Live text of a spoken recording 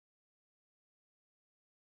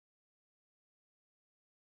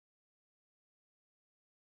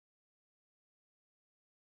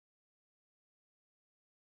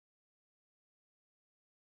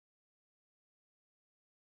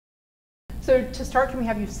So to start, can we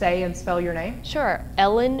have you say and spell your name? Sure.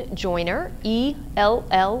 Ellen Joyner,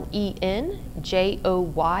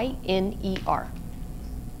 ELLENJOYNER.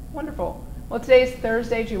 Wonderful. Well, today is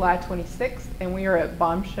Thursday, July 26th, and we are at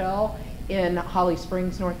Bombshell in Holly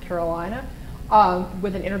Springs, North Carolina,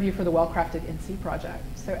 with an interview for the Well-Crafted NC project.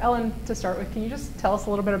 So Ellen, to start with, can you just tell us a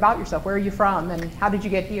little bit about yourself? Where are you from and how did you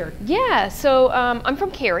get here? Yeah, so I'm from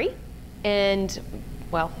Cary, and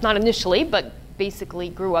well, not initially, but basically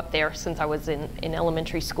grew up there since I was in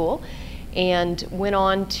elementary school, and went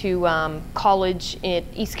on to college in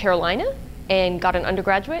East Carolina and got an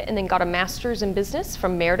undergraduate and then got a master's in business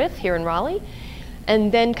from Meredith here in Raleigh,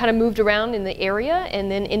 and then kind of moved around in the area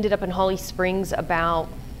and then ended up in Holly Springs about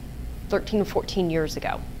 13 or 14 years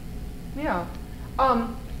ago. Yeah,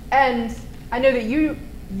 and I know that you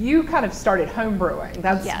kind of started home brewing.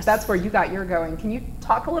 That's where you got your going. Can you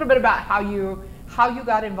talk a little bit about how you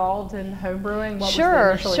got involved in home brewing? What was the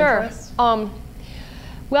initial interest?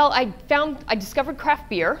 Well, I discovered craft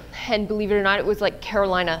beer, and believe it or not, it was like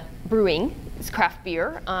Carolina brewing. It's craft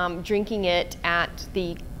beer. Drinking it at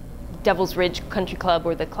the Devil's Ridge Country Club,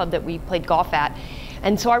 or the club that we played golf at.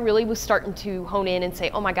 And so I really was starting to hone in and say,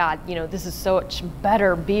 oh my God, you know, this is so much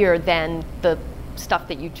better beer than the stuff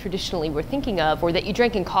that you traditionally were thinking of, or that you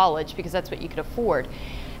drank in college, because that's what you could afford.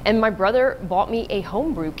 And my brother bought me a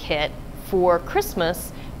homebrew kit for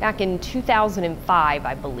Christmas back in 2005,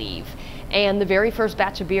 I believe. And the very first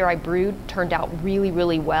batch of beer I brewed turned out really,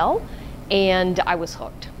 really well, and I was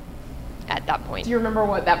hooked at that point. Do you remember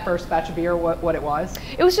what that first batch of beer, what it was?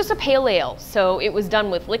 It was just a pale ale. So it was done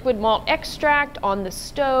with liquid malt extract on the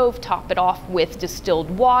stove, top it off with distilled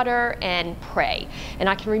water, and pray. And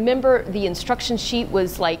I can remember the instruction sheet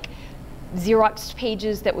was like Xerox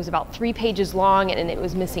pages that was about 3 pages long, and it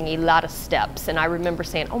was missing a lot of steps. And I remember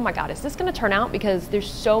saying, oh my God, is this gonna turn out? Because there's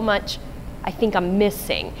so much I think I'm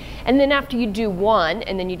missing. And then after you do one,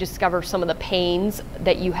 and then you discover some of the pains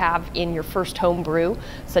that you have in your first home brew,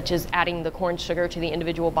 such as adding the corn sugar to the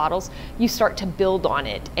individual bottles, you start to build on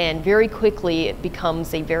it. And very quickly it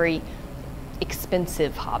becomes a very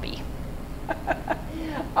expensive hobby.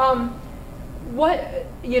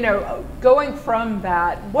 Going from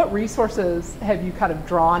that, what resources have you kind of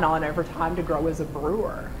drawn on over time to grow as a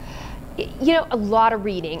brewer? You know, a lot of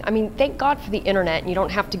reading. I mean, thank God for the internet, and you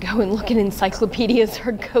don't have to go and look in encyclopedias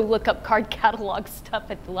or go look up card catalog stuff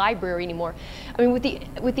at the library anymore. I mean, with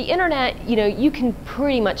the internet, you know, you can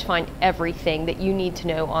pretty much find everything that you need to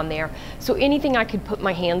know on there. So anything I could put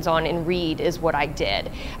my hands on and read is what I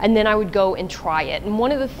did. And then I would go and try it. And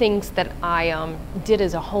one of the things that I did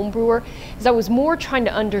as a home brewer is I was more trying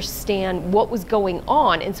to understand what was going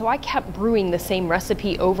on. And so I kept brewing the same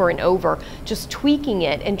recipe over and over, just tweaking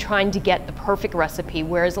it and trying to get the perfect recipe,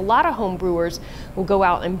 whereas a lot of home brewers will go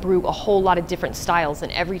out and brew a whole lot of different styles,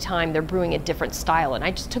 and every time they're brewing a different style. And I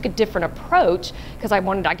just took a different approach because I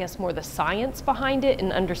wanted, I guess, more the science behind it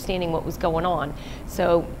and understanding what was going on.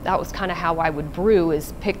 So that was kind of how I would brew,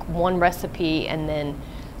 is pick one recipe and then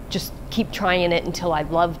just keep trying it until I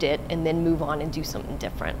loved it, and then move on and do something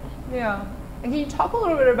different. Yeah. And can you talk a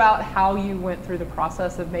little bit about how you went through the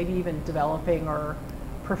process of maybe even developing or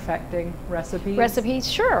perfecting recipes? Recipes,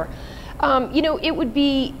 sure. You know, it would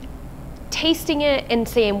be tasting it and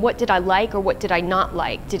saying, what did I like or what did I not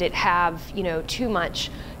like? Did it have, you know, too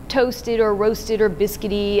much toasted or roasted or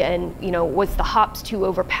biscuity, and, you know, was the hops too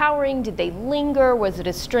overpowering? Did they linger? Was it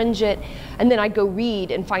astringent? And then I'd go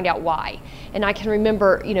read and find out why. And I can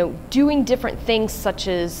remember, you know, doing different things, such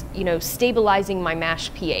as, you know, stabilizing my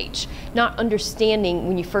mash pH, not understanding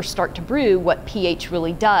when you first start to brew what pH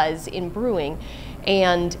really does in brewing.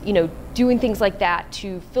 And, you know, doing things like that,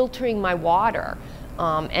 to filtering my water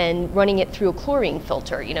and running it through a chlorine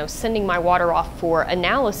filter, you know, sending my water off for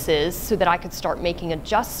analysis so that I could start making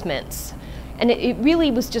adjustments. And it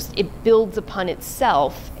really was just, it builds upon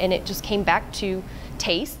itself, and it just came back to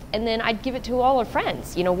taste. And then I'd give it to all our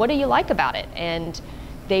friends, you know, what do you like about it? And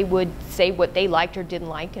they would say what they liked or didn't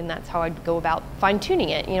like, and that's how I'd go about fine-tuning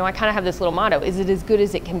it. You know, I kind of have this little motto, is it as good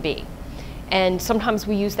as it can be? And sometimes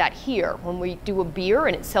we use that here when we do a beer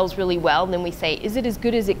and it sells really well, and then we say, is it as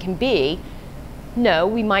good as it can be? No,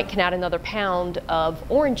 we can add another pound of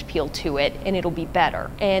orange peel to it and it'll be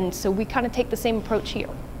better. And so we kind of take the same approach here.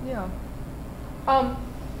 Yeah.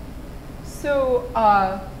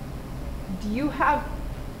 Do you have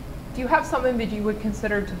something that you would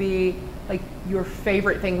consider to be like your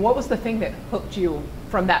favorite thing? What was the thing that hooked you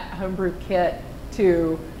from that homebrew kit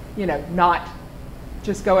to, you know, not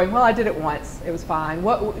just going, well, I did it once, it was fine?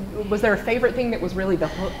 What was there a favorite thing that was really the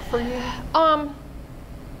hook for you?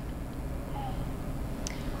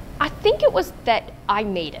 I think it was that I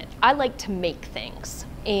made it. I like to make things.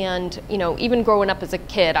 And, you know, even growing up as a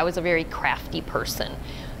kid, I was a very crafty person.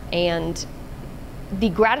 And the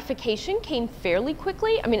gratification came fairly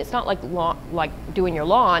quickly. I mean, it's not like doing your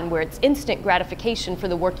lawn where it's instant gratification for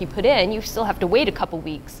the work you put in. You still have to wait a couple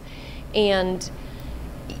weeks. And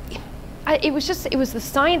it was the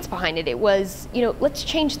science behind it. It was, you know, let's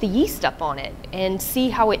change the yeast up on it and see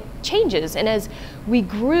how it changes. And as we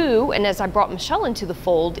grew, and as I brought Michelle into the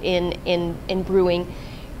fold in brewing,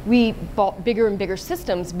 we bought bigger and bigger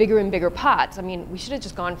systems, bigger and bigger pots. I mean, we should have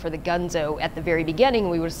just gone for the gunzo at the very beginning.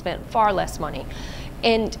 We would have spent far less money.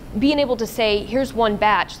 And being able to say, here's one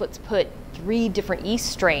batch, let's put 3 different yeast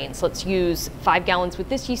strains. Let's use 5 gallons with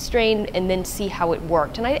this yeast strain and then see how it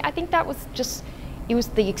worked. And I think that was just, it was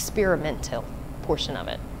the experimental portion of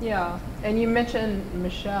it. Yeah, and you mentioned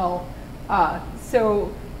Michelle.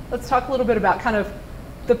 So let's talk a little bit about kind of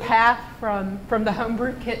the path from the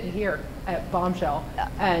homebrew kit here at Bombshell,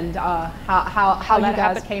 and how you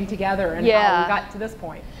guys came together and how we got to this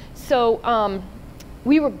point. So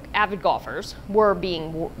we were avid golfers.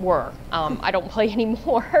 I don't play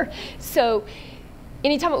anymore. So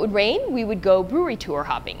anytime it would rain, we would go brewery tour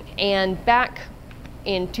hopping. And back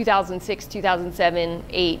in 2006, 2007,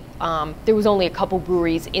 8, there was only a couple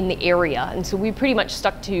breweries in the area. And so we pretty much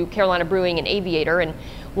stuck to Carolina Brewing and Aviator. And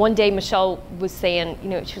one day Michelle was saying, you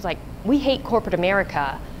know, she was like, we hate corporate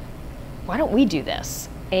America. Why don't we do this?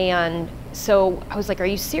 And so I was like, are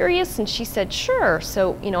you serious? And she said, sure.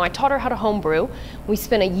 So, you know, I taught her how to homebrew. We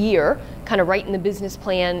spent a year kind of writing the business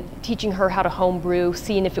plan, teaching her how to homebrew,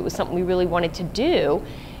 seeing if it was something we really wanted to do.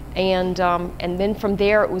 And then from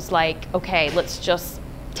there, it was like, okay, let's just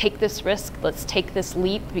take this risk. Let's take this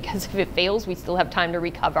leap, because if it fails, we still have time to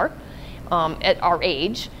recover at our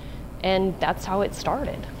age. And that's how it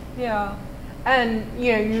started. Yeah. And,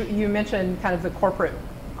 you know, you mentioned kind of the corporate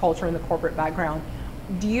culture and the corporate background.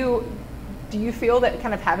 Do you feel that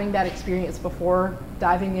kind of having that experience before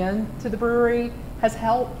diving into the brewery has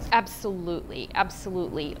helped? Absolutely,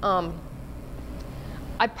 absolutely.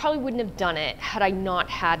 I probably wouldn't have done it had I not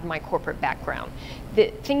had my corporate background.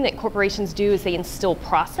 The thing that corporations do is they instill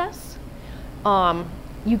process.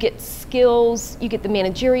 You get skills, you get the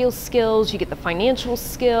managerial skills, you get the financial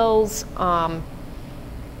skills.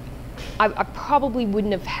 I probably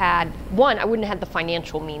wouldn't have had, one, I wouldn't have had the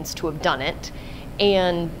financial means to have done it.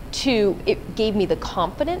 And 2, it gave me the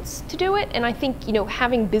confidence to do it. And I think, you know,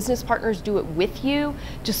 having business partners do it with you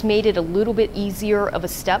just made it a little bit easier of a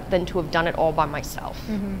step than to have done it all by myself.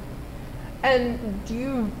 Mm-hmm. And do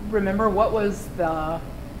you remember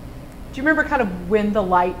do you remember kind of when the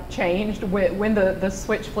light changed, when the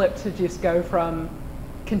switch flipped to just go from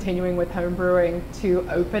continuing with home brewing to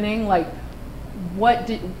opening? Like, what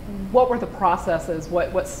were the processes?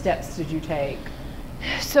 What steps did you take?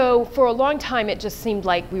 So for a long time, it just seemed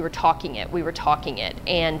like we were talking it.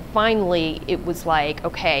 And finally, it was like,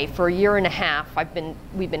 okay, for a year and a half,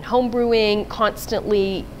 we've been home brewing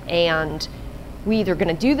constantly, and we either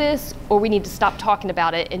going to do this or we need to stop talking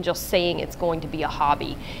about it and just saying it's going to be a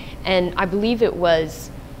hobby. And I believe it was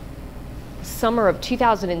summer of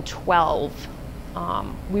 2012,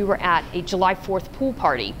 we were at a July 4th pool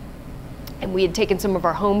party, and we had taken some of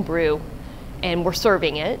our home brew and were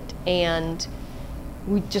serving it, and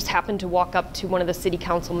we just happened to walk up to one of the city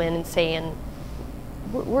councilmen and saying,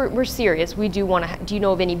 we're serious, we do want to, do you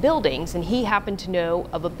know of any buildings? And he happened to know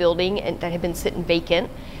of a building that had been sitting vacant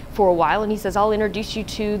for a while, and he says, I'll introduce you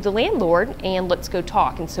to the landlord and let's go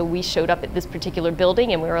talk. And so we showed up at this particular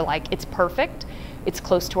building, and we were like, it's perfect, it's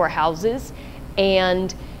close to our houses.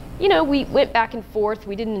 And, you know, we went back and forth.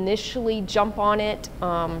 We didn't initially jump on it,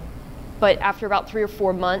 but after about 3 or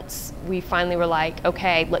 4 months, we finally were like,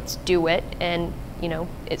 okay, let's do it. And, you know,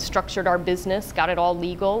 it structured our business, got it all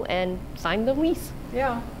legal, and signed the lease.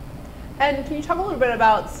 Yeah. And can you talk a little bit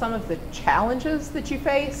about some of the challenges that you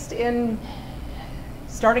faced in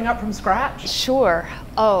starting up from scratch? Sure.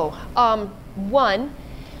 One,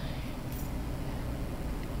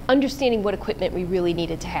 understanding what equipment we really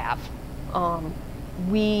needed to have.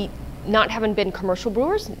 We, not having been commercial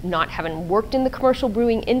brewers, not having worked in the commercial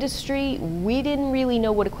brewing industry, we didn't really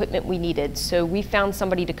know what equipment we needed. So we found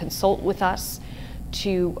somebody to consult with us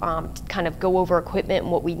to kind of go over equipment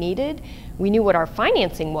and what we needed. We knew what our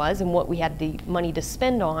financing was and what we had the money to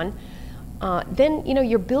spend on. Then, you know,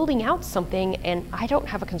 you're building out something, and I don't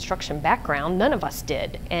have a construction background, none of us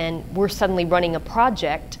did, and we're suddenly running a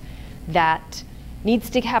project that needs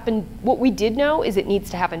to happen. What we did know is it needs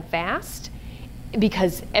to happen fast,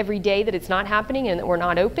 because every day that it's not happening and that we're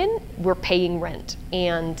not open, we're paying rent.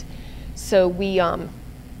 And so we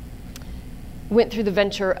went through the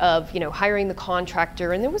venture of, hiring the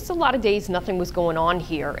contractor, and there was a lot of days nothing was going on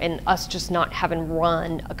here, and us just not having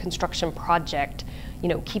run a construction project,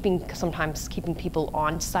 sometimes keeping people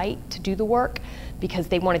on site to do the work because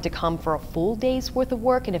they wanted to come for a full day's worth of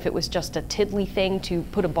work, and if it was just a tiddly thing to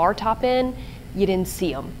put a bar top in, you didn't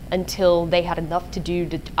see them until they had enough to do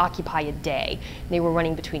to occupy a day. They were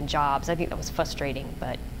running between jobs. I think that was frustrating,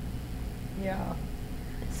 but. Yeah.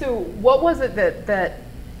 So what was it that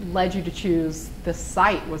led you to choose this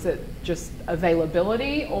site? Was it just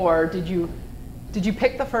availability, or did you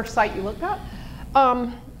pick the first site you looked at?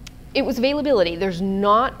 It was availability. There's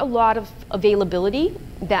not a lot of availability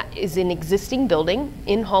that is in existing building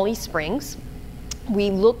in Holly Springs. We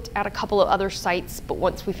looked at a couple of other sites, but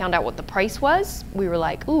once we found out what the price was, we were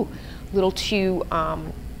like, ooh, a little too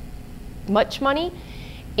much money.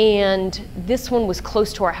 And this one was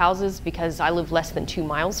close to our houses because I live less than 2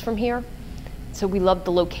 miles from here. So we loved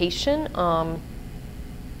the location. And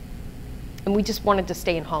we just wanted to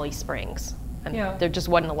stay in Holly Springs. And there just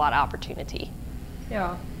wasn't a lot of opportunity.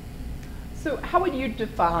 Yeah. So how would you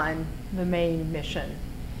define the main mission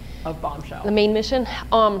of Bombshell? The main mission?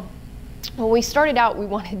 When we started out, we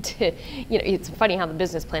wanted to, it's funny how the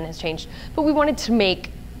business plan has changed, but we wanted to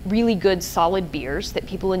make really good, solid beers that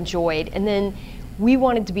people enjoyed, and then we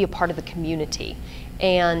wanted to be a part of the community,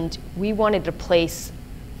 and we wanted a place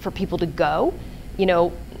for people to go,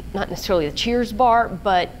 not necessarily the Cheers bar,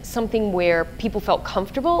 but something where people felt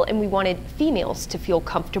comfortable, and we wanted females to feel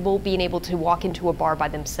comfortable being able to walk into a bar by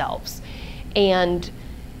themselves. And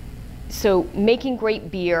so making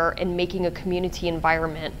great beer and making a community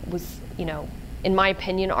environment was, in my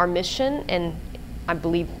opinion, our mission, and I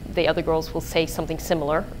believe the other girls will say something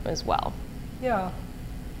similar as well. Yeah.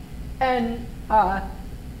 And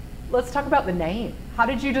let's talk about the name. How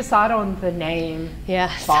did you decide on the name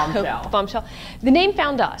Bombshell? Bombshell. The name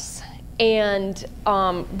found us. And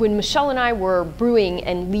when Michelle and I were brewing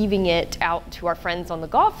and leaving it out to our friends on the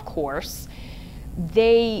golf course,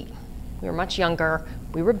 we were much younger,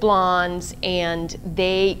 we were blondes, and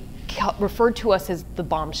they referred to us as the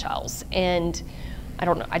Bombshells. And I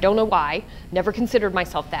don't know why, never considered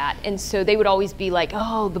myself that. And so they would always be like,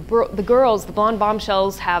 oh, the girls, the blonde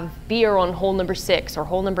bombshells have beer on hole number 6 or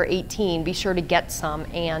hole number 18, be sure to get some.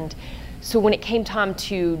 And so when it came time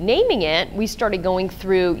to naming it, we started going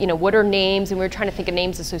through, what are names, and we were trying to think of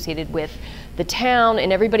names associated with the town,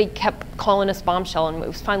 and everybody kept calling us Bombshell, and it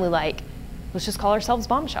was finally like, let's just call ourselves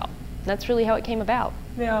Bombshell. And that's really how it came about.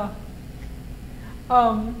 Yeah.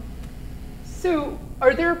 So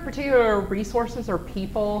are there particular resources or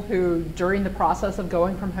people who, during the process of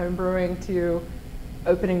going from home brewing to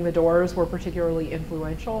opening the doors, were particularly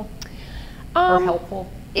influential or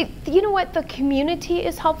helpful? You know what, the community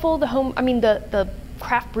is helpful. The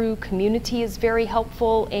craft brew community is very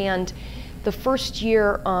helpful. And the first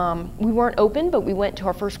year, we weren't open, but we went to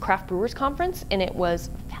our first craft brewers conference, and it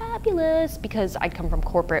was fabulous because I'd come from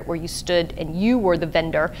corporate where you stood and you were the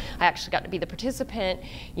vendor. I actually got to be the participant,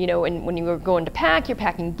 and when you were going to pack, you're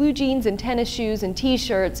packing blue jeans and tennis shoes and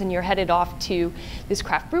t-shirts, and you're headed off to this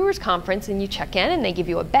craft brewers conference, and you check in and they give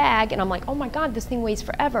you a bag, and I'm like, oh my God, this thing weighs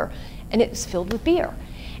forever. And it's filled with beer.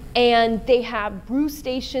 And they have brew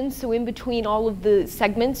stations, so in between all of the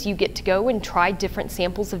segments, you get to go and try different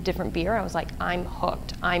samples of different beer. I was like, I'm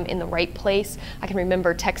hooked. I'm in the right place. I can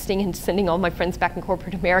remember texting and sending all my friends back in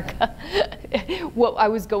corporate America what I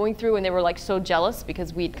was going through, and they were like so jealous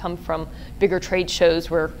because we'd come from bigger trade shows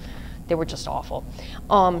where they were just awful.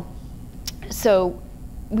 So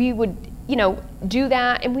we would, do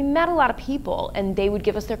that, and we met a lot of people, and they would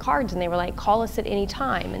give us their cards, and they were like, call us at any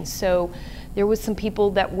time. And so there was some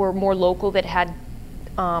people that were more local that had,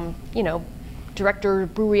 director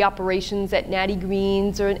of brewery operations at Natty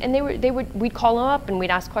Greens, and we'd call them up and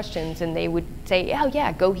we'd ask questions, and they would say, oh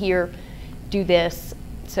yeah, go here, do this.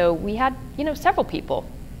 So we had, several people.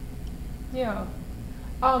 Yeah.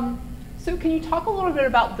 So can you talk a little bit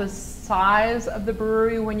about the size of the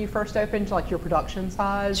brewery when you first opened, like your production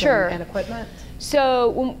size? Sure. and equipment?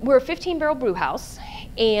 So we're a 15-barrel brew house,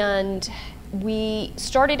 and we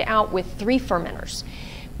started out with 3 fermenters.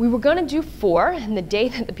 We were going to do 4, and the day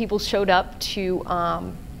that the people showed up to,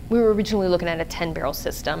 we were originally looking at a 10-barrel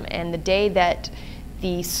system, and the day that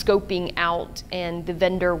the scoping out and the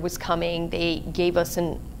vendor was coming, they gave us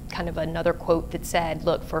kind of another quote that said,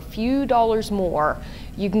 look, for a few dollars more,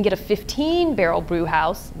 you can get a 15-barrel brew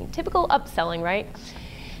house. Typical upselling, right?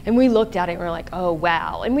 And we looked at it and we were like, oh,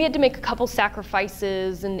 wow. And we had to make a couple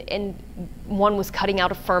sacrifices, and one was cutting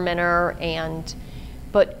out a fermenter,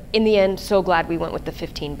 but in the end, so glad we went with the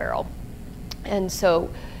 15-barrel. And so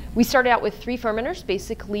We started out with 3 fermenters.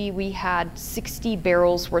 Basically, we had 60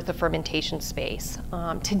 barrels worth of fermentation space.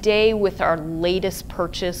 Today, with our latest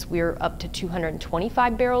purchase, we're up to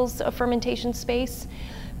 225 barrels of fermentation space,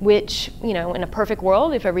 which, you know, in a perfect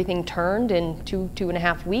world, if everything turned in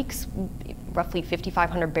 2.5 weeks, roughly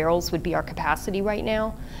 5,500 barrels would be our capacity right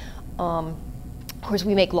now. Of course,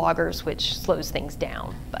 we make lagers, which slows things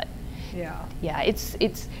down, but yeah,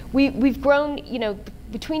 we've grown, you know,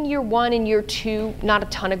 between year 1 and year 2, not a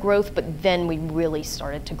ton of growth, but then we really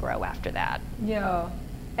started to grow after that. Yeah.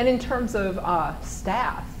 And in terms of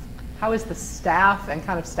staff, how has the staff and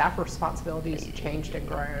kind of staff responsibilities changed and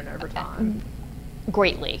grown over time?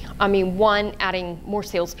 Greatly. I mean, one, adding more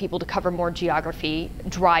salespeople to cover more geography,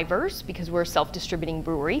 drivers, because we're a self-distributing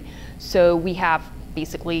brewery. So we have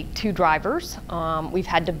basically 2 drivers. We've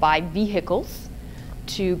had to buy vehicles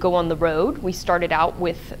to go on the road. We started out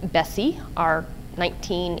with Bessie, our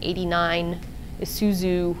 1989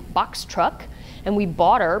 Isuzu box truck, and we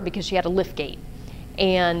bought her because she had a lift gate.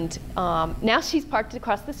 And now she's parked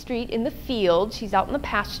across the street in the field. She's out in the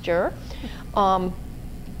pasture. And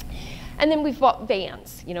then we've bought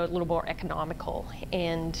vans, you know, a little more economical.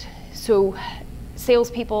 And so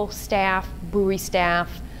salespeople, staff, brewery staff.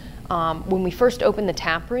 When we first opened the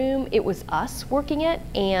tap room, it was us working it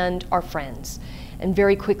and our friends. And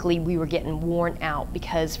very quickly we were getting worn out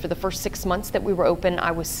because for the first 6 months that we were open,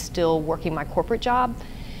 I was still working my corporate job.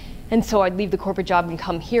 And so I'd leave the corporate job and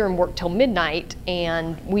come here and work till midnight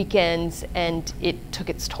and weekends, and it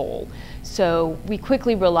took its toll. So we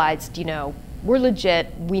quickly realized, you know, we're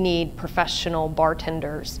legit, we need professional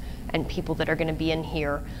bartenders and people that are gonna be in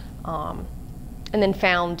here. And then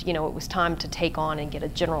found, you know, it was time to take on and get a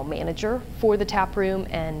general manager for the tap room,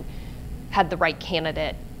 and had the right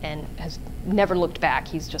candidate and has never looked back.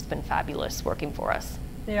 He's just been fabulous working for us.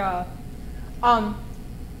 Yeah.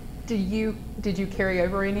 Did you carry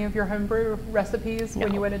over any of your homebrew recipes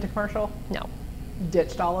when you went into commercial? No.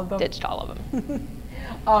 Ditched all of them? Ditched all of them.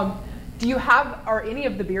 Do you are any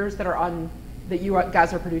of the beers that you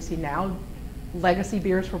guys are producing now legacy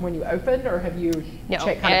beers from when you opened, or have you changed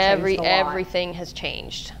a lot? Everything has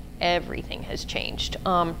changed. Everything has changed.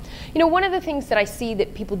 You know, one of the things that I see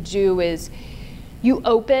that people do is you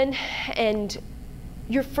open, and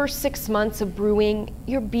your first 6 months of brewing,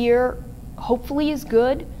 your beer hopefully is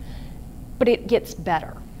good, but it gets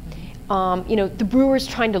better. You know, the brewer's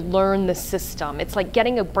trying to learn the system. It's like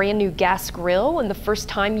getting a brand new gas grill, and the first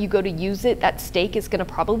time you go to use it, that steak is gonna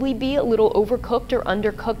probably be a little overcooked or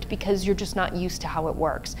undercooked because you're just not used to how it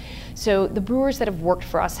works. So the brewers that have worked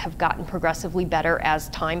for us have gotten progressively better as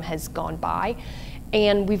time has gone by,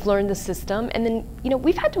 and we've learned the system. And then, you know,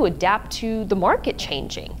 we've had to adapt to the market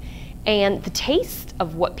changing and the taste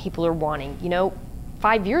of what people are wanting. You know,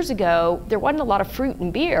 5 years ago, there wasn't a lot of fruit in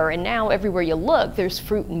beer, and now everywhere you look, there's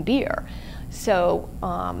fruit in beer. So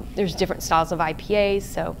there's different styles of IPAs,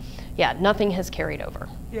 so yeah, nothing has carried over.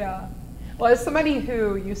 Yeah. Well, as somebody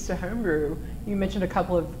who used to homebrew, you mentioned a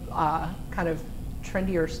couple of kind of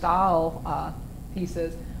trendier style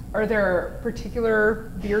pieces. Are there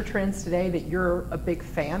particular beer trends today that you're a big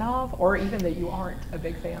fan of, or even that you aren't a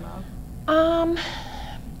big fan of? I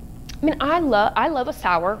mean, I love a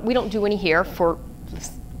sour. We don't do any here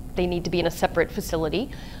they need to be in a separate facility.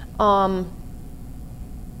 The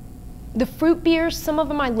fruit beers, some of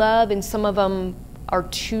them I love, and some of them are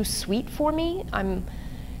too sweet for me. And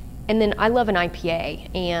then I love an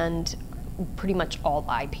IPA, and pretty much all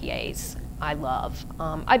IPAs I love.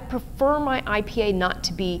 I prefer my IPA not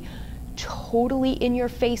to be totally in your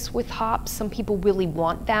face with hops. Some people really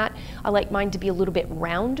want that. I like mine to be a little bit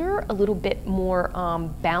rounder, a little bit more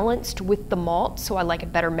balanced with the malt, so I like a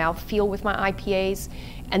better mouthfeel with my IPAs.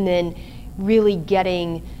 And then really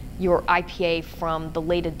getting your IPA from the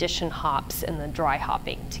late addition hops and the dry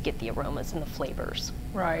hopping to get the aromas and the flavors.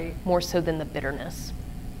 Right. More so than the bitterness.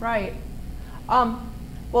 Right.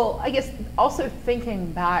 Well, I guess also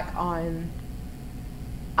thinking back on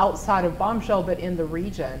outside of Bombshell, but in the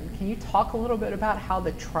region, can you talk a little bit about how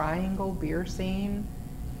the Triangle beer scene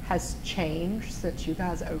has changed since you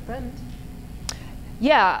guys opened?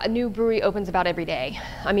 Yeah, a new brewery opens about every day.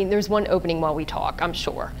 I mean, there's one opening while we talk, I'm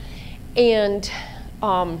sure. And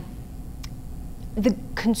the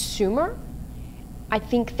consumer, I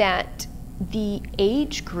think that the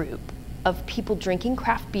age group of people drinking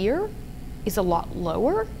craft beer is a lot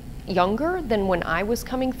lower, younger than when I was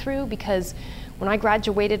coming through, because when I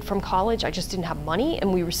graduated from college, I just didn't have money,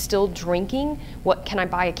 and we were still drinking, what can I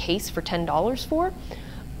buy a case for $10 for?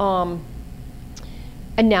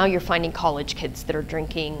 And now you're finding college kids that are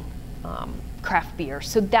drinking craft beer.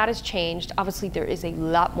 So that has changed. Obviously, there is a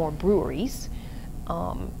lot more breweries.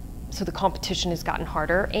 So the competition has gotten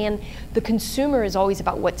harder, and the consumer is always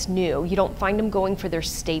about what's new. You don't find them going for their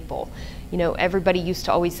staple. You know, everybody used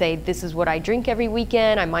to always say, this is what I drink every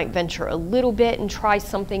weekend. I might venture a little bit and try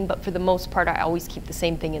something, but for the most part, I always keep the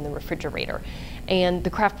same thing in the refrigerator. And the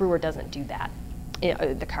craft brewer doesn't do that.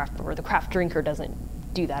 The craft drinker doesn't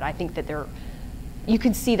do that. I think that you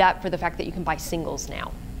can see that for the fact that you can buy singles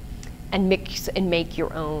now and mix and make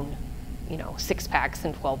your own, you know, 6-packs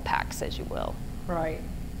and 12-packs, as you will. Right.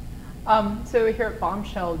 So here at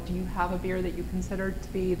Bombshell, do you have a beer that you consider to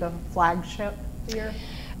be the flagship beer?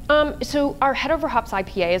 So our Head Over Hops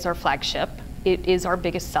IPA is our flagship. It is our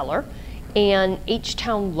biggest seller. And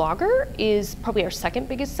H-Town Lager is probably our second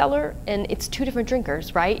biggest seller, and it's two different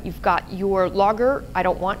drinkers, right? You've got your lager, I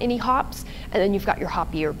don't want any hops, and then you've got your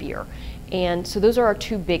hoppier beer. And so those are our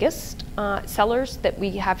two biggest sellers that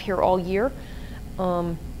we have here all year.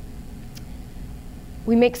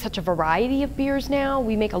 We make such a variety of beers now.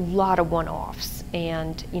 We make a lot of one-offs,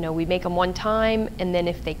 and you know, we make them one time, and then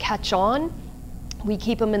if they catch on, we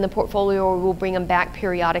keep them in the portfolio, or we'll bring them back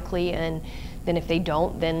periodically, and then if they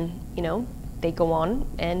don't, then you know, they go on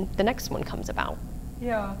and the next one comes about.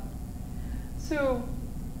 Yeah. So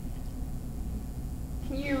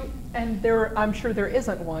can you, and there, I'm sure there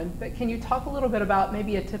isn't one, but can you talk a little bit about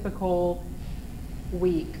maybe a typical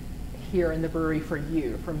week here in the brewery for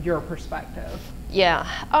you, from your perspective?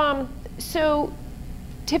 Yeah. So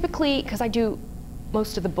typically, because I do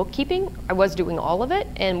most of the bookkeeping, I was doing all of it,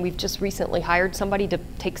 and we've just recently hired somebody to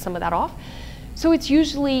take some of that off. So it's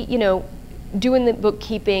usually, you know, doing the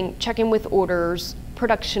bookkeeping, checking with orders,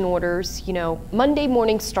 production orders. You know, Monday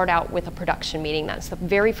mornings start out with a production meeting. That's the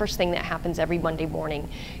very first thing that happens every Monday morning,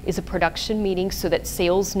 is a production meeting, so that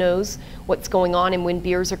sales knows what's going on and when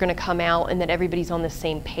beers are going to come out, and that everybody's on the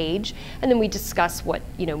same page. And then we discuss what,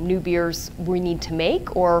 you know, new beers we need to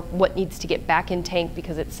make, or what needs to get back in tank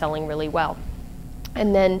because it's selling really well.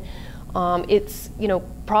 And then it's, you know,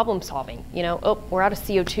 problem solving. You know, oh, we're out of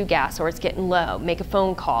CO2 gas, or it's getting low, make a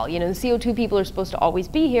phone call. You know, the CO2 people are supposed to always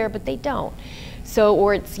be here, but they don't. So,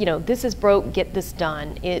 or it's, you know, this is broke, get this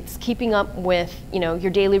done. It's keeping up with, you know,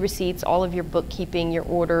 your daily receipts, all of your bookkeeping, your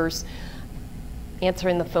orders,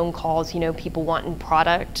 answering the phone calls, you know, people wanting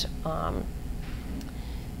product.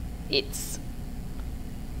 It's,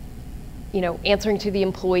 you know, answering to the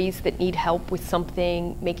employees that need help with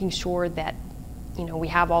something, making sure that, you know, we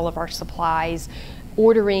have all of our supplies,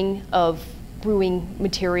 ordering of brewing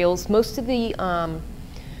materials. Most of the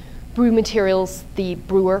brew materials, the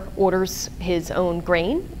brewer orders his own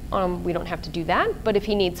grain. We don't have to do that, but if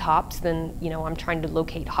he needs hops, then, you know, I'm trying to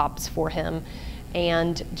locate hops for him,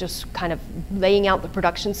 and just kind of laying out the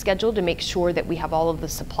production schedule to make sure that we have all of the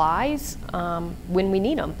supplies when we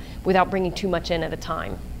need them, without bringing too much in at a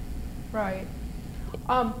time. Right.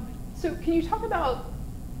 So can you talk about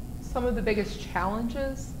some of the biggest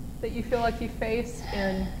challenges that you feel like you faced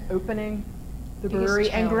in opening the brewery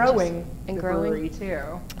and growing the brewery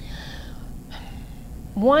too?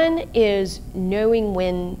 One is knowing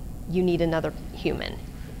when you need another human,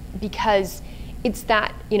 because it's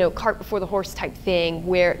that, you know, cart before the horse type thing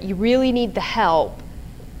where you really need the help,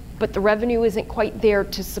 but the revenue isn't quite there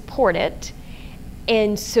to support it.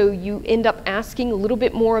 And so you end up asking a little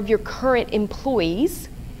bit more of your current employees,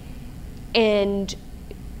 and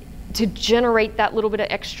to generate that little bit of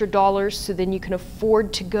extra dollars, so then you can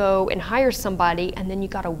afford to go and hire somebody, and then you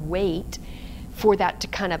gotta wait for that to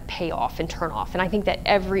kind of pay off and turn off. And I think that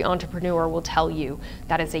every entrepreneur will tell you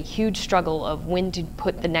that is a huge struggle of when to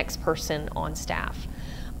put the next person on staff.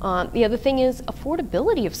 The other thing is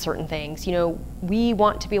affordability of certain things. You know, we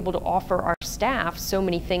want to be able to offer our staff so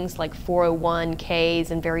many things like 401ks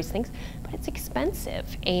and various things, but it's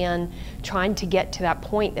expensive, and trying to get to that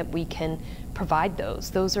point that we can provide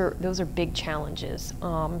those are big challenges.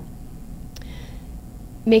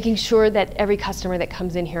 Making sure that every customer that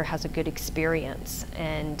comes in here has a good experience,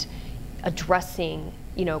 and addressing,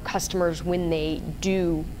 you know, customers when they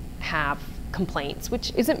do have complaints,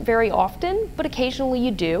 which isn't very often, but occasionally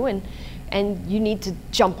you do, and you need to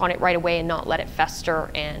jump on it right away and not let it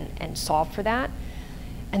fester, and solve for that.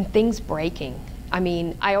 And things breaking. I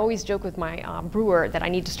mean, I always joke with my brewer that I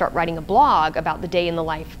need to start writing a blog about the day in the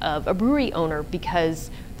life of a brewery owner,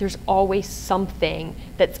 because there's always something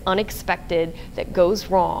that's unexpected that goes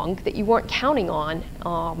wrong that you weren't counting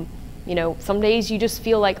on. You know, some days you just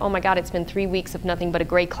feel like, oh my God, it's been 3 weeks of nothing but a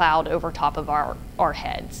gray cloud over top of our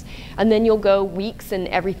heads. And then you'll go weeks and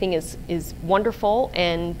everything is wonderful,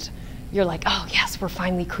 and you're like, oh yes, we're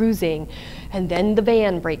finally cruising. And then the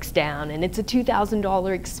van breaks down, and it's a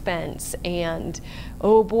 $2,000 expense, and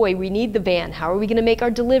oh boy, we need the van. How are we gonna make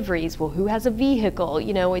our deliveries? Well, who has a vehicle?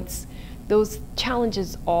 You know, those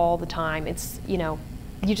challenges all the time. It's,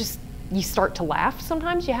 you start to laugh.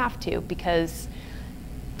 Sometimes you have to, because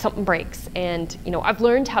something breaks. And, I've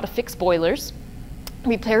learned how to fix boilers,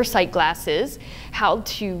 repair sight glasses, how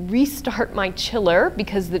to restart my chiller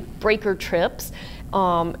because the breaker trips.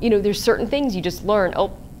 There's certain things you just learn.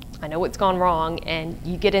 Oh, I know what's gone wrong, and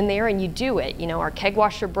you get in there and you do it. Our keg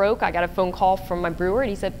washer broke. I got a phone call from my brewer, and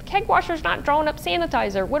he said, keg washer's not drawing up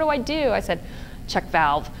sanitizer. What do I do? I said, check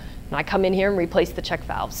valve. And I come in here and replace the check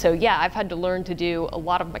valve. So yeah, I've had to learn to do a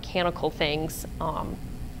lot of mechanical things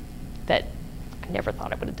that I never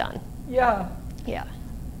thought I would have done. Yeah. Yeah.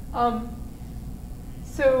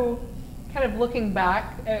 So kind of looking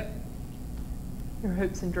back at your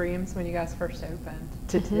hopes and dreams when you guys first opened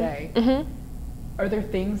to today, are there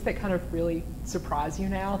things that kind of really surprise you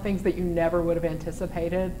now? Things that you never would have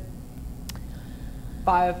anticipated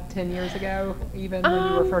 5-10 years ago, even when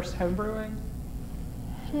you were first homebrewing?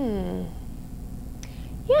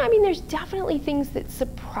 Yeah, there's definitely things that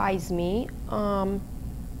surprise me. One,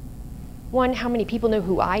 how many people know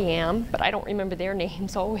who I am, but I don't remember their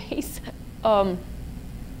names always. I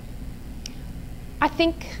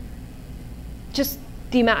think just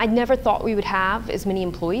the amount, I never thought we would have as many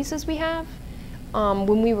employees as we have.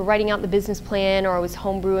 When we were writing out the business plan, or I was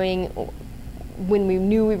homebrewing, when we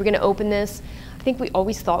knew we were going to open this, I think we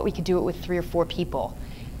always thought we could do it with 3 or 4 people,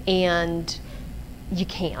 and you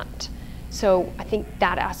can't. So I think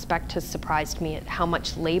that aspect has surprised me at how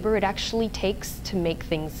much labor it actually takes to make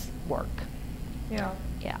things work. Yeah.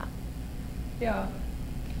 Yeah. Yeah.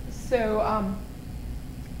 So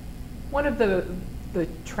one of the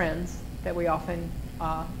trends that we often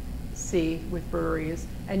see with breweries,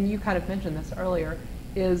 and you kind of mentioned this earlier,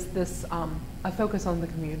 is this a focus on the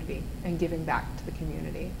community and giving back to the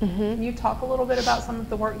community. Can you talk a little bit about some of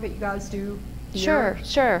the work that you guys do here?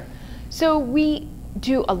 Sure. So we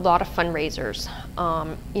do a lot of fundraisers.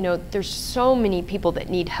 There's so many people that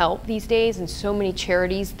need help these days, and so many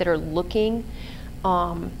charities that are looking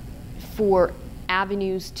for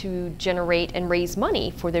avenues to generate and raise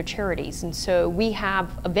money for their charities. And so we have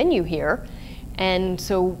a venue here, and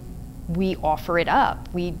so we offer it up.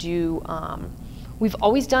 We do, we've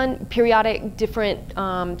always done periodic different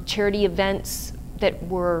charity events that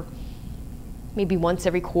were maybe once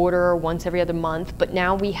every quarter or once every other month, but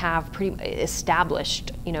now we have pretty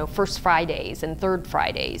established, first Fridays and third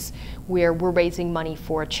Fridays where we're raising money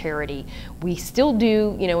for a charity. We still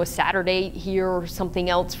do, a Saturday here or something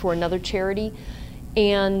else for another charity.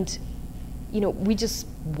 And, we just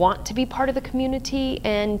want to be part of the community,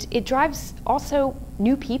 and it drives also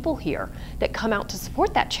new people here that come out to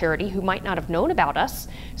support that charity who might not have known about us.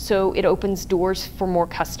 So it opens doors for more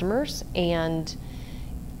customers and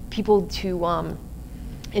people to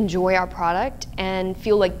enjoy our product and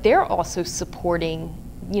feel like they're also supporting,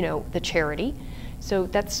 the charity. So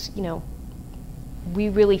that's, we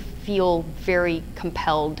really feel very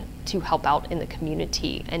compelled to help out in the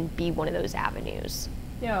community and be one of those avenues.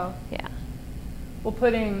 Yeah. Yeah. Well,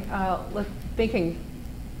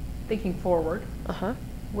 thinking forward,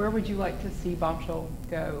 where would you like to see Bombshell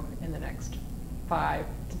go in the next 5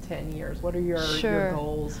 to 10 years? What are your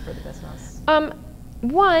goals for the business?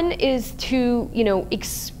 One is to,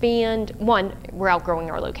 expand. One, we're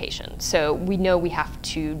outgrowing our location. So we know we have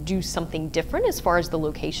to do something different as far as the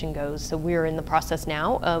location goes. So we're in the process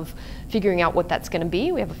now of figuring out what that's going to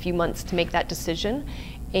be. We have a few months to make that decision.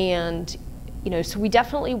 And, so we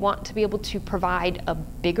definitely want to be able to provide a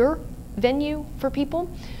bigger venue for people,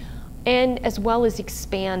 and as well as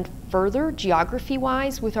expand further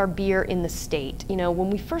geography-wise with our beer in the state.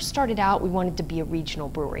 When we first started out, we wanted to be a regional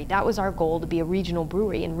brewery. That was our goal, to be a regional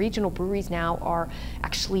brewery, and regional breweries now are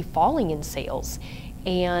actually falling in sales.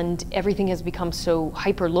 And everything has become so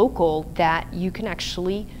hyper-local that you can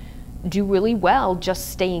actually do really well just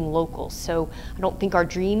staying local. So I don't think our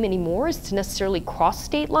dream anymore is to necessarily cross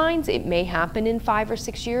state lines. It may happen in 5 or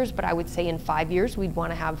 6 years, but I would say in 5 years we'd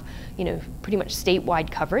want to have, pretty much statewide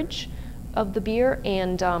coverage of the beer,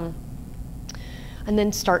 and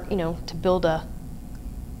then start, to build a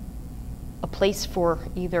place for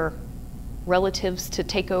either relatives to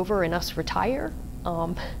take over and us retire.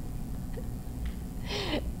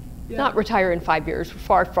 Not retire in 5 years,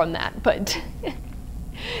 far from that, but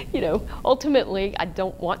ultimately I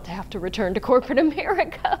don't want to have to return to corporate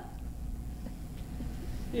America.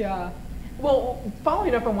 Yeah. Well,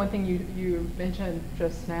 following up on one thing you mentioned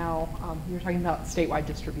just now, you were talking about statewide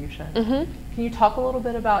distribution. Can you talk a little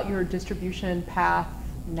bit about your distribution path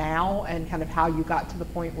now and kind of how you got to the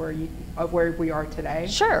point where we are today?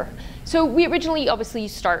 Sure. So we originally, obviously, you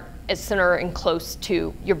start as center and close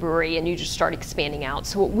to your brewery, and you just start expanding out.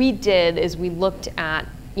 So what we did is we looked at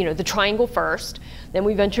the Triangle first, then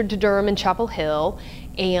we ventured to Durham and Chapel Hill,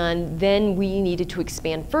 and then we needed to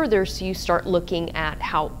expand further, so you start looking at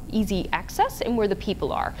how easy access and where the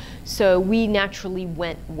people are. So we naturally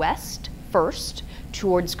went west first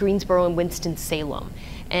towards Greensboro and Winston-Salem.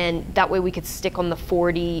 And that way we could stick on the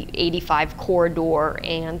 40-85 corridor,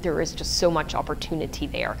 and there is just so much opportunity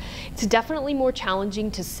there. It's definitely more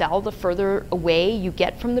challenging to sell the further away you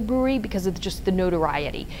get from the brewery because of just the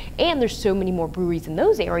notoriety. And there's so many more breweries in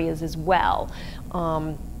those areas as well.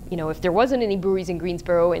 If there wasn't any breweries in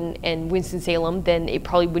Greensboro and Winston-Salem, then it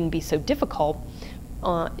probably wouldn't be so difficult.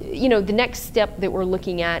 The next step that we're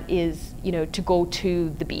looking at is, to go to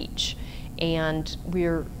the beach. And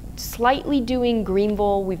we're slightly doing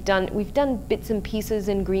Greenville. We've done bits and pieces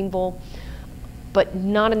in Greenville, but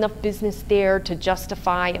not enough business there to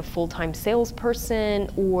justify a full-time salesperson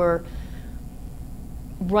or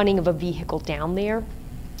running of a vehicle down there.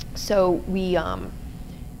 So we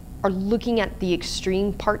are looking at the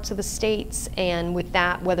extreme parts of the states, and with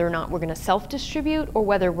that, whether or not we're going to self-distribute or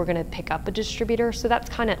whether we're going to pick up a distributor. So that's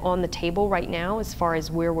kind of on the table right now as far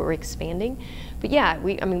as where we're expanding. But yeah,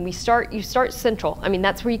 you start central.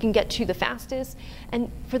 That's where you can get to the fastest.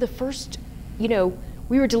 And for the first, we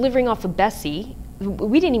were delivering off of Bessie.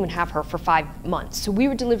 We didn't even have her for 5 months. So we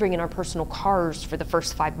were delivering in our personal cars for the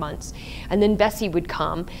first 5 months. And then Bessie would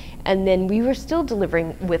come, and then we were still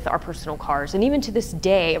delivering with our personal cars. And even to this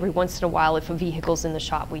day, every once in a while, if a vehicle's in the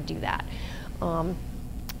shop, we do that.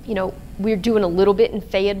 We're doing a little bit in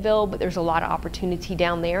Fayetteville, but there's a lot of opportunity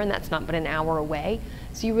down there, and that's not but an hour away.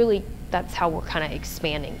 So that's how we're kind of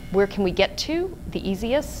expanding. Where can we get to the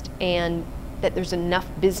easiest, and that there's enough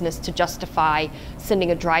business to justify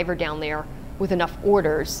sending a driver down there with enough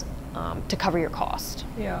orders to cover your cost.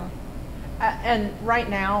 Yeah. And right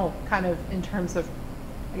now, kind of in terms of,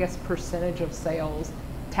 I guess, percentage of sales,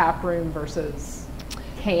 tap room versus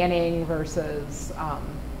canning versus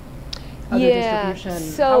other distribution,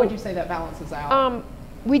 so, how would you say that balances out?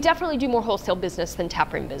 We definitely do more wholesale business than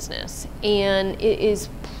tap room business. And it's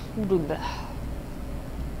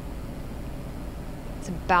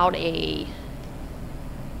about a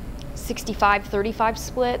 65-35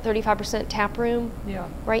 split, 35% tap room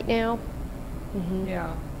right now. Mm-hmm.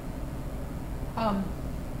 Yeah.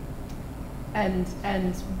 And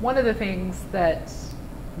one of the things that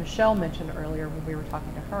Michelle mentioned earlier when we were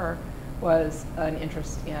talking to her was an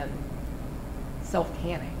interest in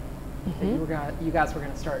self-canning. Mm-hmm. That you guys were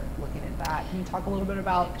going to start looking at that. Can you talk a little bit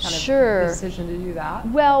about kind of the decision to do that?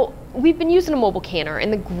 Well, we've been using a mobile canner,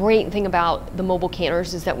 and the great thing about the mobile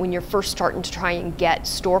canners is that when you're first starting to try and get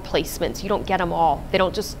store placements, you don't get them all.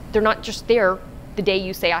 They're not just there the day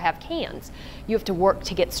you say I have cans. You have to work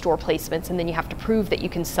to get store placements, and then you have to prove that you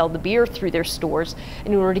can sell the beer through their stores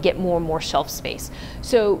in order to get more and more shelf space.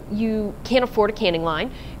 So you can't afford a canning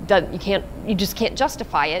line. You just can't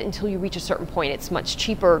justify it until you reach a certain point. It's much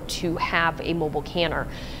cheaper to have a mobile canner.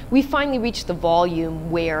 We finally reached the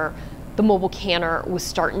volume where the mobile canner was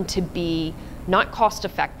starting to be not cost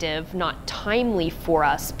effective, not timely for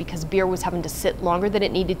us, because beer was having to sit longer than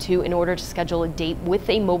it needed to in order to schedule a date with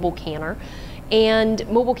a mobile canner. And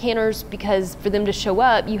mobile canners, because for them to show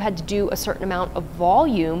up, you had to do a certain amount of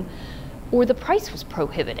volume or the price was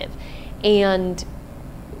prohibitive. And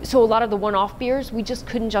so a lot of the one-off beers, we just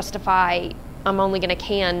couldn't justify, I'm only gonna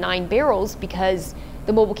can 9 barrels because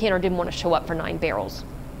the mobile canner didn't want to show up for 9 barrels.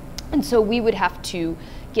 And so we would have to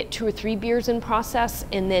get 2 or 3 beers in process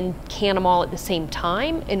and then can them all at the same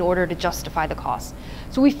time in order to justify the cost.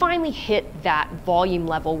 So we finally hit that volume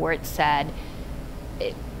level where it said,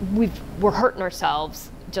 we're hurting ourselves.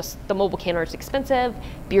 Just the mobile canner is expensive.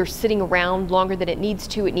 Beer's sitting around longer than it needs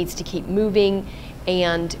to. It needs to keep moving,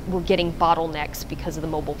 and we're getting bottlenecks because of the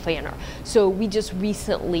mobile canner. So we just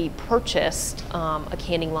recently purchased a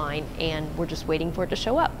canning line, and we're just waiting for it to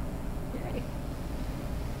show up. Yay.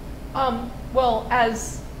 Well,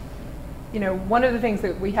 as you know, one of the things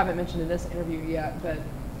that we haven't mentioned in this interview yet, but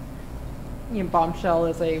Bombshell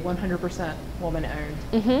is a 100%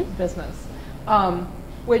 woman-owned business.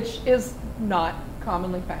 Which is not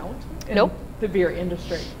commonly found in the beer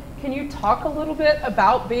industry. Can you talk a little bit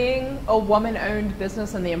about being a woman-owned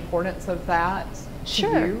business and the importance of that to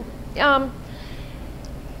you? Yeah,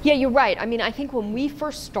 you're right. I think when we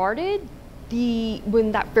first started,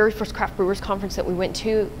 when that very first craft brewers conference that we went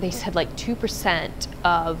to, they said like 2%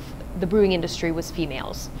 of the brewing industry was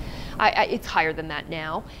females. It's higher than that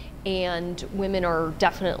now. And women are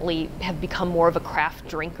definitely have become more of a craft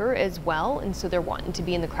drinker as well, and so they're wanting to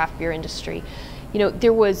be in the craft beer industry.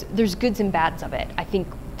 There's goods and bads of it. I think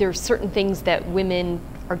there's certain things that women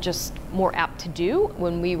are just more apt to do.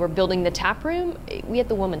 When we were building the tap room, we had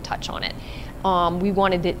the woman touch on it. We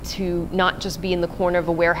wanted it to not just be in the corner of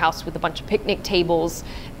a warehouse with a bunch of picnic tables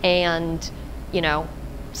and, you know,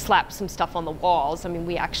 slap some stuff on the walls. I mean,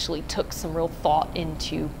 we actually took some real thought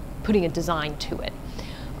into putting a design to it,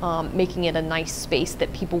 making it a nice space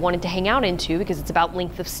that people wanted to hang out into because it's about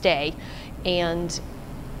length of stay. And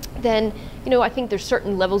then, you know, I think there's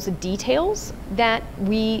certain levels of details that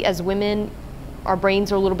we as women, our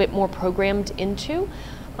brains are a little bit more programmed into.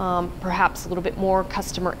 Perhaps a little bit more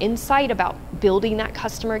customer insight about building that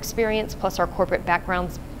customer experience, plus our corporate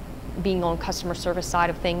backgrounds being on customer service side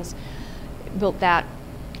of things, built that.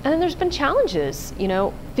 And then there's been challenges, you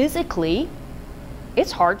know, physically,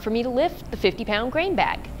 it's hard for me to lift the 50-pound grain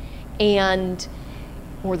bag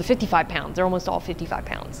or the 55 pounds, they're almost all 55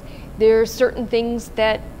 pounds. There's certain things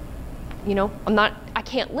that, you know, I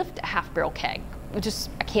can't lift a half barrel keg.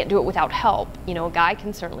 I can't do it without help. You know, a guy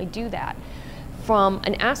can certainly do that. From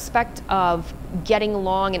an aspect of getting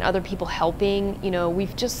along and other people helping, you know,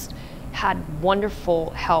 we've just had wonderful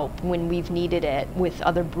help when we've needed it with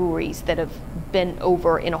other breweries that have been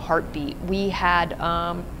over in a heartbeat. We had,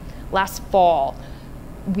 last fall,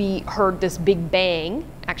 we heard this big bang.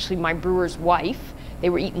 Actually, my brewer's wife, they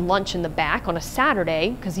were eating lunch in the back on a Saturday,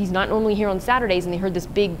 because he's not normally here on Saturdays, and they heard this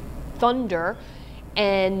big thunder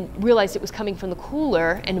and realized it was coming from the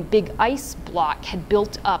cooler, and a big ice block had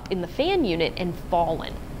built up in the fan unit and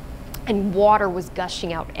fallen, and water was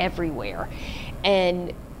gushing out everywhere.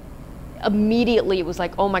 And immediately it was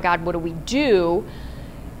like, oh my God, what do we do?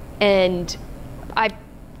 And I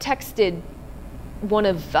texted one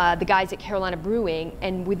of the guys at Carolina Brewing,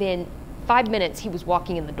 and within 5 minutes he was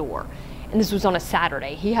walking in the door. And this was on a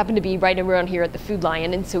Saturday. He happened to be right around here at the Food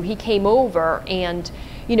Lion, and so he came over, and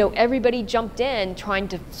you know, everybody jumped in trying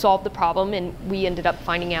to solve the problem, and we ended up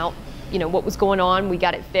finding out, you know, what was going on. We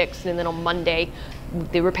got it fixed, and then on Monday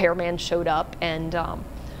the repairman showed up and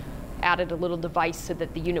added a little device so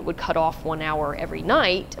that the unit would cut off 1 hour every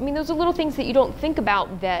night. I mean, those are little things that you don't think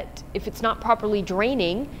about, that if it's not properly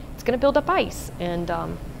draining, it's going to build up ice. And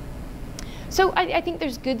so I think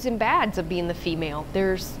there's goods and bads of being the female.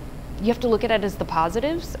 You have to look at it as the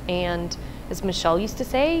positives, and as Michelle used to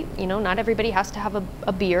say, you know, not everybody has to have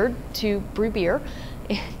a beard to brew beer.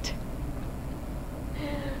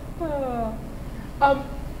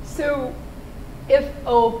 So if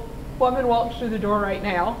a woman walked through the door right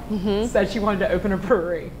now, said she wanted to open a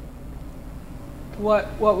brewery,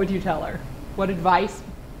 what would you tell her? What advice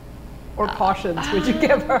or cautions would you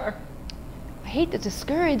give her? I hate to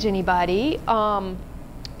discourage anybody.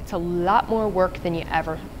 It's a lot more work than you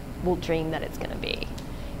ever will dream that it's going to be,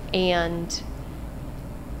 and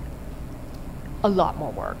a lot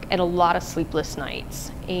more work and a lot of sleepless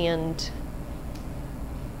nights, and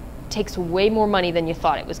takes way more money than you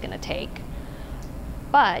thought it was going to take.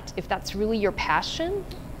 But if that's really your passion,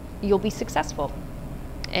 you'll be successful.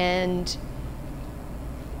 And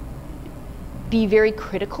be very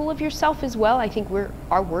critical of yourself as well. I think we're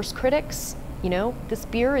our worst critics. You know, this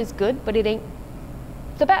beer is good, but it ain't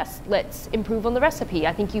the best. Let's improve on the recipe.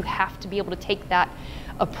 I think you have to be able to take that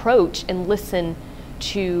approach and listen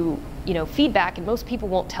to, you know, feedback, and most people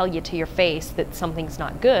won't tell you to your face that something's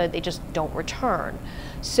not good. They just don't return.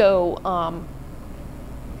 So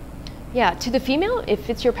yeah, to the female, if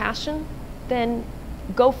it's your passion, then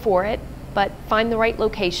go for it, but find the right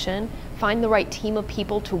location, find the right team of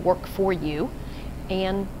people to work for you,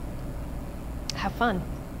 and have fun.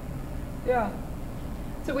 Yeah.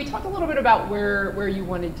 So we talked a little bit about where you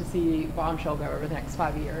wanted to see Bombshell go over the next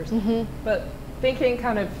 5 years, but thinking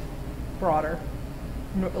kind of broader,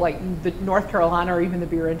 like the North Carolina or even the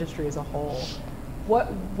beer industry as a whole,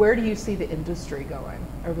 where do you see the industry going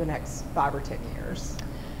over the next 5 or 10 years?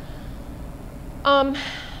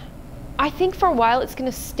 I think for a while it's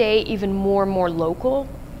going to stay even more and more local,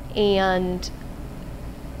 and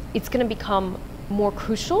it's going to become more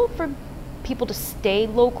crucial for people to stay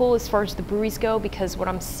local as far as the breweries go, because what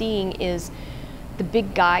I'm seeing is the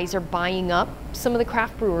big guys are buying up some of the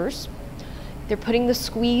craft brewers. They're putting the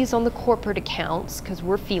squeeze on the corporate accounts because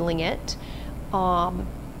we're feeling it,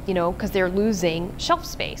 you know, because they're losing shelf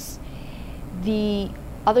space. The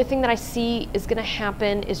other thing that I see is going to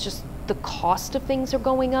happen is just the cost of things are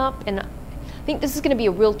going up, and I think this is going to be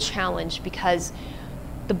a real challenge because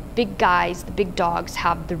the big guys, the big dogs,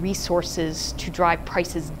 have the resources to drive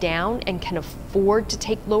prices down and can afford to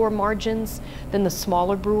take lower margins than the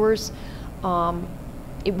smaller brewers.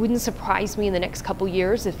 It wouldn't surprise me in the next couple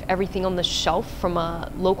years if everything on the shelf from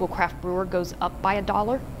a local craft brewer goes up by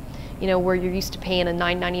 $1. you know, where you're used to paying a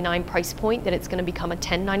 $9.99 price point, that it's going to become a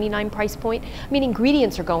 $10.99 price point. I mean,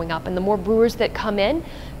 ingredients are going up, and the more brewers that come in,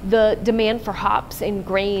 the demand for hops and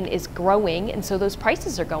grain is growing, and so those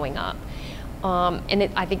prices are going up. And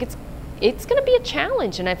I think it's going to be a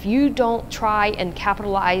challenge, and if you don't try and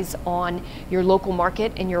capitalize on your local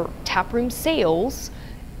market and your taproom sales,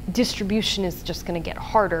 distribution is just going to get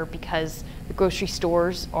harder, because the grocery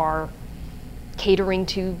stores are catering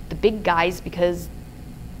to the big guys because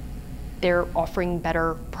they're offering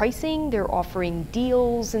better pricing, they're offering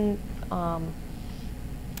deals, and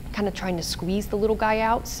kind of trying to squeeze the little guy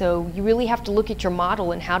out. So you really have to look at your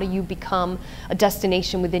model and how do you become a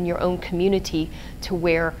destination within your own community to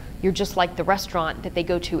where you're just like the restaurant that they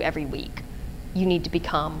go to every week. You need to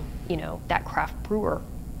become, you know, that craft brewer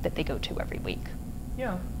that they go to every week.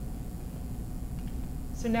 Yeah.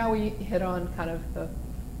 So now we hit on kind of the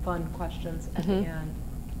fun questions at the end.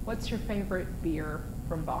 What's your favorite beer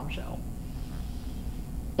from Bombshell?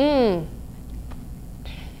 It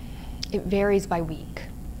varies by week.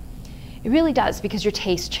 It really does, because your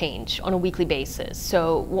tastes change on a weekly basis.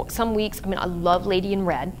 So some weeks, I mean, I love Lady in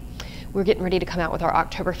Red. We're getting ready to come out with our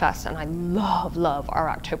Oktoberfest, and I love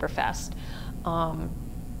our Oktoberfest.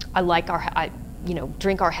 I like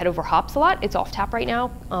drink our Head Over Hops a lot. It's off tap right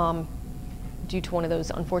now due to one of those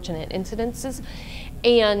unfortunate incidences.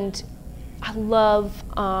 And I love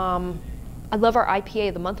our IPA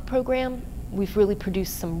of the Month program. We've really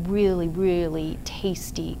produced some really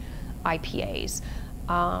tasty IPAs.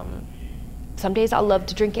 Some days I love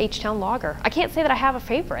to drink H-Town Lager. I can't say that I have a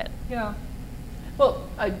favorite. Yeah. Well,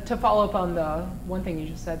 to follow up on the one thing you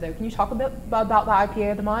just said, though, can you talk a bit about the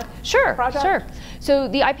IPA of the Month project? Sure. So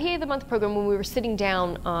the IPA of the Month program, when we were sitting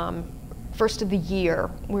down first of the year,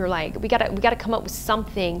 we were like, we gotta come up with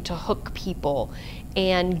something to hook people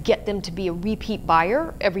and get them to be a repeat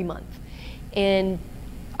buyer every month. And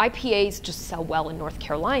IPAs just sell well in North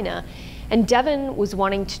Carolina. And Devin was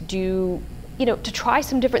wanting to do, to try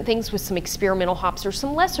some different things with some experimental hops or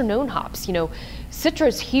some lesser known hops. Citra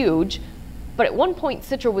is huge, but at one point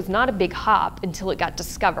Citra was not a big hop until it got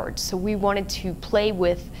discovered. So we wanted to play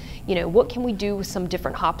with, what can we do with some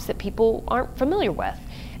different hops that people aren't familiar with,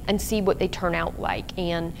 and see what they turn out like.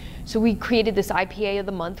 And so we created this IPA of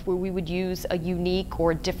the Month where we would use a unique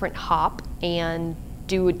or a different hop and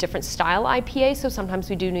do a different style IPA. So sometimes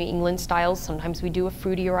we do New England styles, sometimes we do a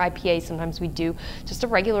fruitier IPA, sometimes we do just a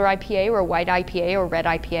regular IPA or a white IPA or a red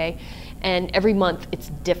IPA. And every month it's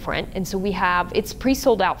different. And so it's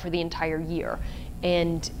pre-sold out for the entire year.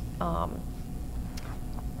 And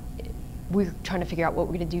we're trying to figure out what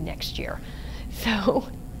we're gonna do next year. So.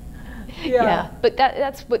 Yeah, but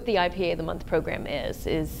that's what the IPA of the Month program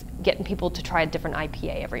is getting people to try a different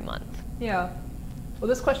IPA every month. Yeah. Well,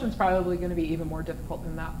 this question is probably going to be even more difficult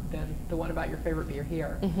than the one about your favorite beer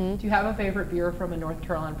here. Do you have a favorite beer from a North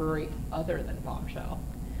Carolina brewery other than Bombshell?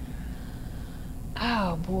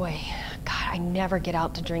 Oh boy, God, I never get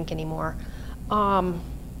out to drink anymore. So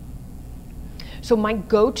my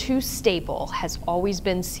go-to staple has always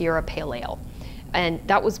been Sierra Pale Ale, and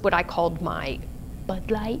that was what I called my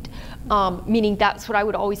Bud Light, meaning that's what I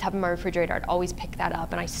would always have in my refrigerator. I'd always pick that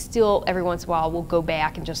up, and I still every once in a while will go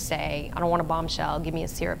back and just say, I don't want a Bombshell, give me a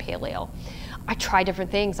Sierra Pale Ale. I try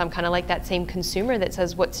different things. I'm kind of like that same consumer that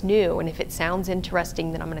says what's new, and if it sounds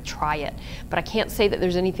interesting, then I'm going to try it. But I can't say that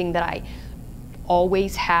there's anything that I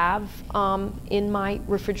always have in my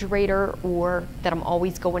refrigerator or that I'm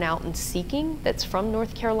always going out and seeking that's from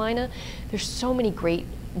North Carolina. There's so many great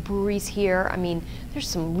breweries here. I mean, there's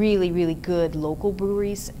some really good local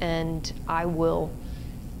breweries, and I will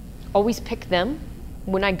always pick them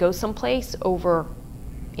when I go someplace over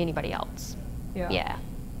anybody else. Yeah.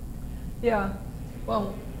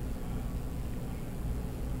 Well,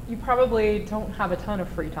 you probably don't have a ton of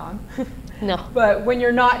free time. No. But when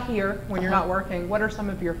you're not here, when you're not working, what are some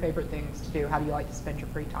of your favorite things to do? How do you like to spend your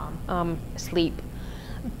free time? Sleep.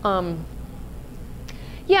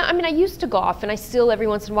 Yeah, I mean, I used to golf, and I still every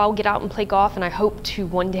once in a while get out and play golf, and I hope to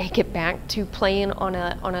one day get back to playing on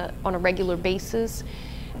a regular basis.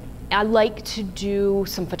 I like to do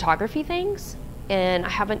some photography things, and I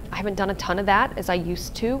haven't done a ton of that as I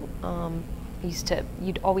used to.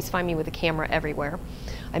 You'd always find me with a camera everywhere.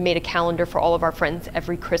 I made a calendar for all of our friends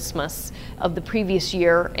every Christmas of the previous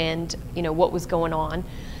year and what was going on.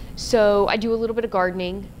 So I do a little bit of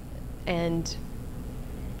gardening, and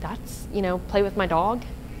that's, play with my dog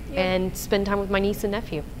and spend time with my niece and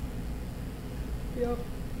nephew. Yep.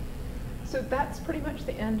 So that's pretty much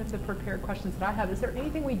the end of the prepared questions that I have. Is there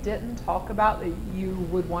anything we didn't talk about that you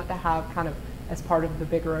would want to have kind of as part of the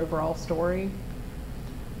bigger overall story?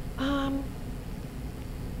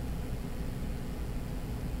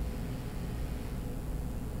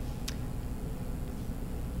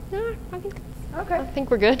 No, I think Okay.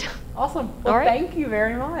 we're good. Awesome. Well, All right. thank you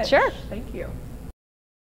very much. Sure. Thank you.